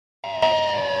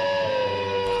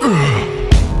He's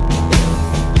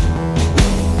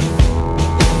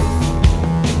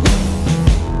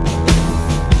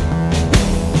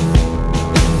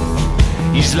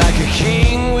like a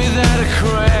king without a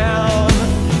crown.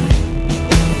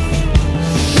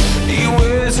 He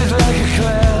wears it like a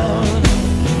clown.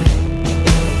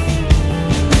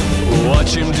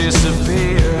 Watch him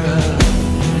disappear.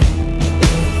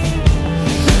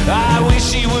 I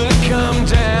wish he would come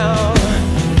down.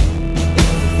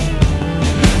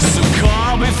 So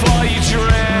call before you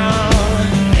drown.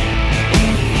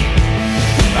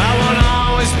 I won't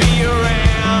always be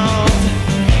around.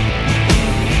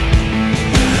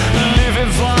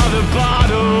 Living for the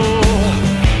bottle.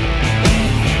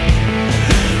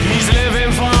 He's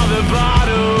living for the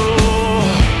bottle.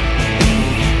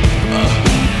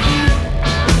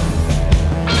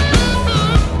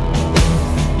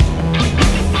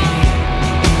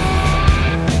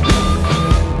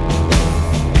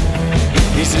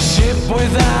 He's a ship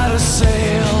without a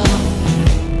sail.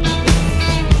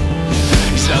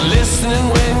 He's not listening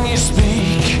when you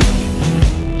speak.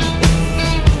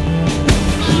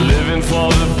 Living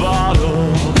for the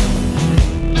bottle.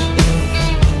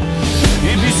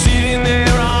 He'd be sitting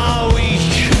there all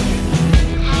week.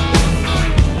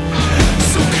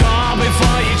 So call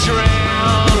before you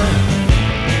drown.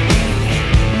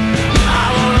 I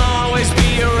won't always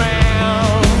be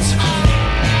around.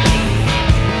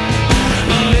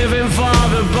 Living for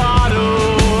the bottle.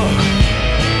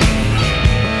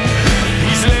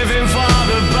 He's living for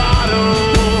the bottle.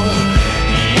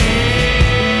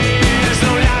 There's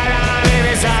no light out in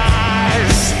his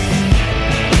eyes.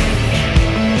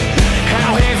 How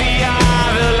heavy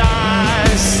are the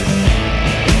lies?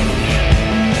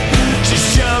 Just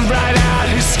jump right out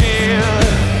his skin.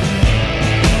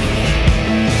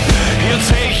 He'll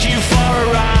take you for a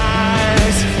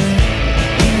ride.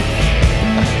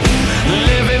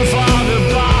 Living for the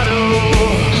bottle.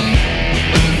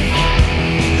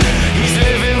 He's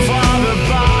living for the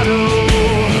bottle.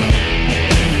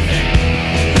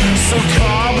 So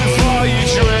call before you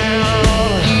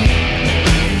drown.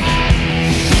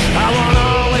 I won't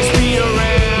always be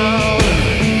around.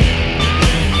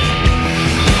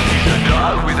 A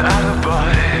dog without a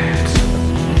bite,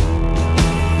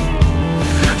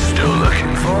 still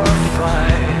looking for a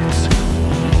fight.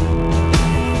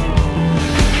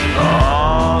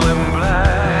 All in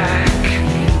black.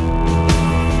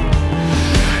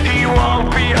 He won't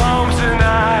be home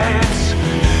tonight.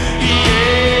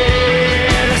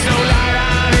 Yeah, there's no light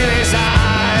out in his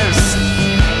eyes.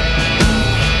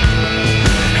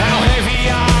 How heavy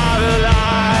are the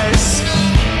lies?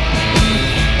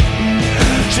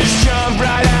 Just jump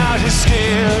right out his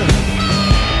skin.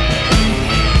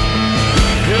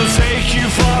 He'll take you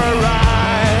for a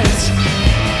ride.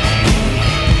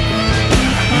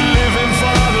 Living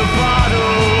for the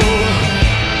bottle.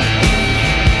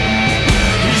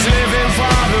 He's living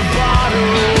for the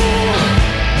bottle.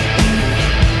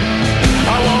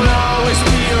 I won't always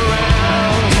be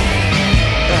around.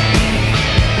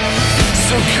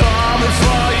 So call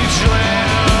before